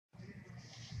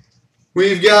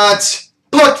We've got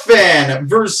Puckfan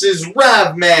versus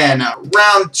Ravman,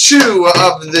 round 2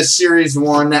 of the Series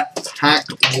 1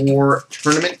 Packwar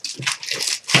tournament.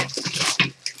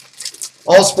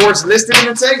 All sports listed in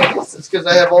the tag. That's because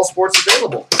I have all sports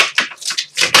available.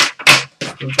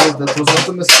 That was not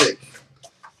a mistake.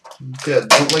 Okay, I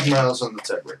don't like my odds on the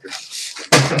tag record.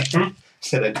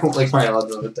 Said I don't like my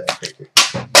odds on the tag record.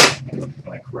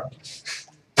 Like crap.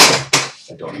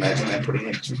 I don't imagine that putting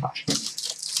it too high.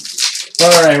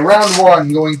 Alright, round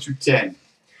 1 going to 10.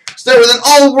 Start with an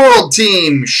all-world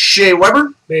team. Shea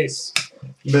Weber. Base.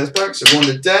 Best packs, so going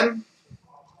to 10.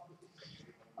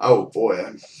 Oh boy,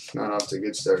 I'm not off to a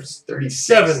good start.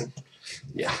 37.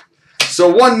 Yeah.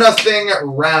 So 1-0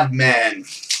 Ravman.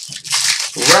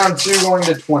 Round 2 going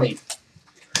to 20.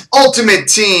 Ultimate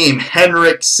Team,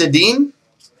 Henrik Sedin.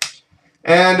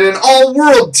 And an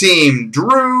all-world team,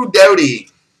 Drew Doughty.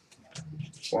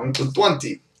 1 to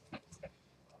 20.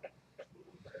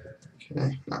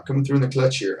 Okay, not coming through in the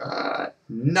clutch here.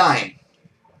 9.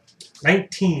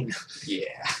 19.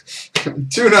 Yeah.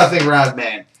 2-0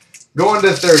 Ravman. Going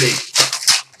to 30.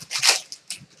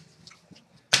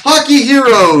 Hockey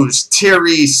Heroes,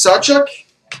 Terry Sawchuk.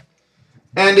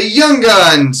 And the Young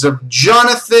Guns of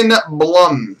Jonathan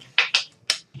Blum.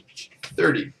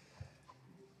 30.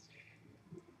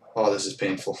 Oh, this is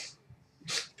painful.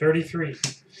 33.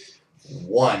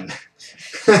 1.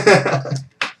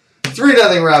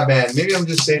 3-0 Ravman. Maybe I'm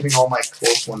just saving all my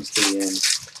close ones to the end.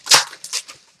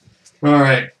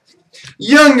 Alright.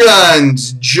 Young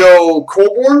Guns, Joe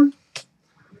Colborn.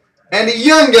 And the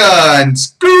Young Guns,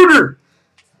 Scooter,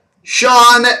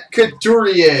 Sean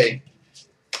Couturier.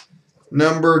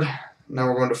 Numbered. Now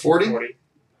we're going to 40. 40.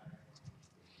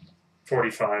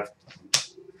 45.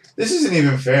 This isn't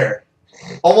even fair.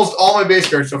 Almost all my base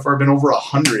cards so far have been over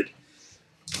 100.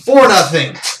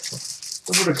 4-0.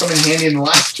 This would have come in handy in the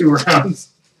last 2 rounds.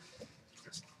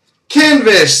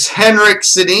 Canvas, Henrik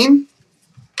Sedin.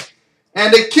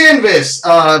 And a canvas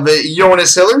of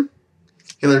Jonas Hiller.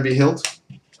 Hiller be Hild.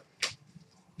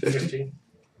 50.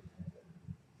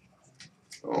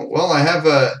 Oh, well, I have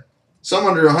some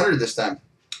under 100 this time.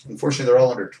 Unfortunately, they're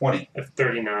all under 20. I have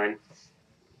 39.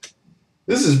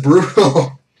 This is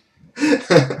brutal.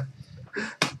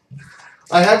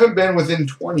 I haven't been within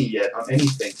 20 yet on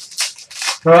anything.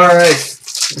 Alright.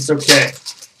 It's okay.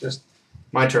 Just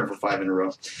my turn for 5 in a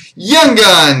row. Young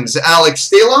Guns, Alex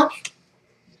Stalock.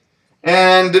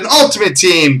 And an Ultimate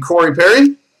Team, Corey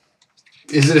Perry.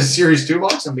 Is it a Series 2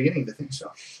 box? I'm beginning to think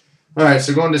so. Alright,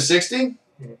 so going to 60.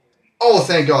 Oh,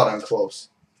 thank God, I'm close.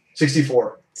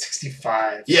 64.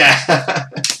 65. Yeah.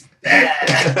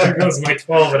 There goes my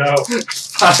 12-0.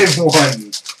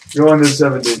 5-1. Going to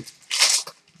 70.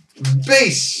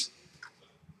 Base.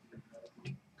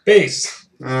 Base.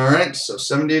 Alright, so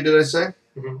 70, did I say?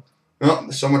 Mm-hmm. Oh,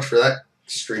 so much for that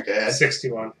streak I had.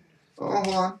 61. Oh, hold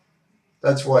on.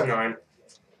 That's what? 9.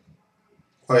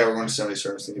 Oh, yeah, we're going to 70,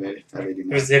 so I was thinking 80. I have 80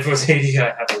 now. If it was 80, I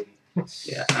have 80.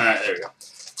 Yeah, alright, there we go.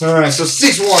 Alright, so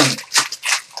 6-1.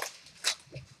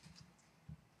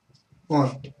 Hold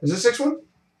on. Is it 6-1?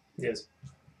 Yes.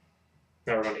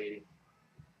 No, we're on 80.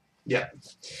 Yeah.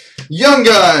 Young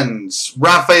Guns,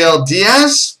 Rafael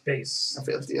Diaz. Base.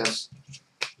 Rafael Diaz.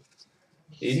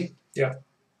 80? Yeah.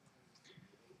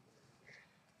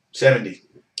 70.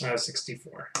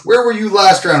 64. Where were you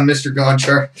last round, Mr.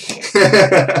 Gonchar?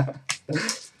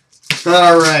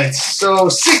 Alright, so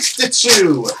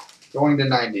 6-2. Going to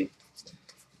 90.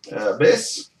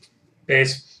 Base?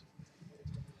 Base.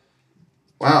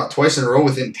 Wow, twice in a row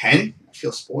within 10? I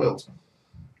feel spoiled.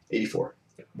 84.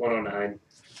 109.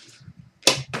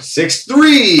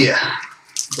 6-3.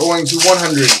 Going to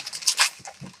 100.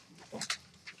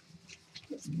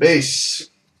 Base.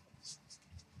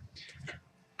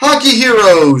 Hockey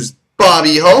Heroes,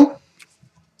 Bobby Ho.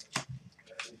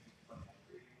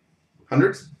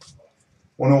 100.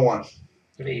 101.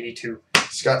 82.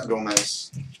 Scott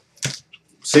Gomez.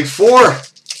 6-4.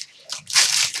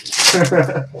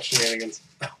 Shenanigans.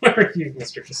 Where are you,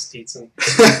 Mr. Kostitsin?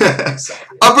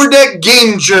 Upper Deck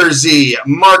Game Jersey,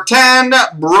 Martin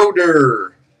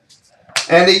Broder.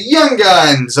 And the Young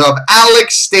Guns of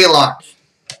Alex Stalock.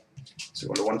 So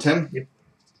going to 110? Yep.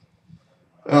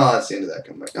 Oh, that's the end of that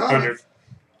comeback. 100.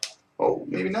 Oh,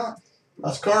 maybe not.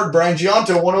 Last card, Brian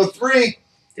Gianto, 103.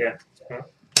 Yeah. Huh?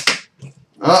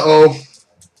 Uh-oh.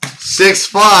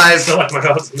 6-5. Still like my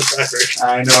odds in the tiebreak.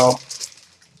 I know.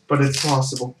 But it's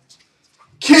possible.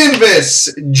 Canvas,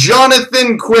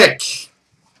 Jonathan Quick.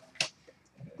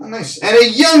 Oh, nice. And a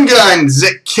Young Guns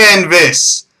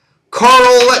canvas,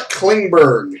 Carl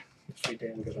Klingberg. You have to be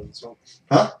damn good on this one.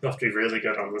 Huh? You have to be really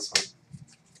good on this one.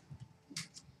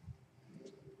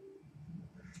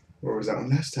 Where was that one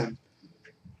last time?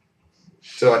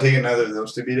 So I take it neither of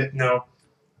those to beat it? No.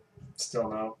 Still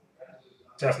no.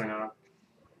 Definitely not.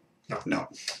 No.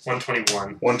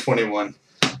 121. 121.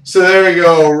 So there we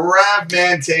go.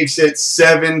 Ravman takes it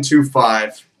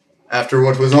 7-5 after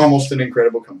what was almost an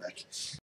incredible comeback.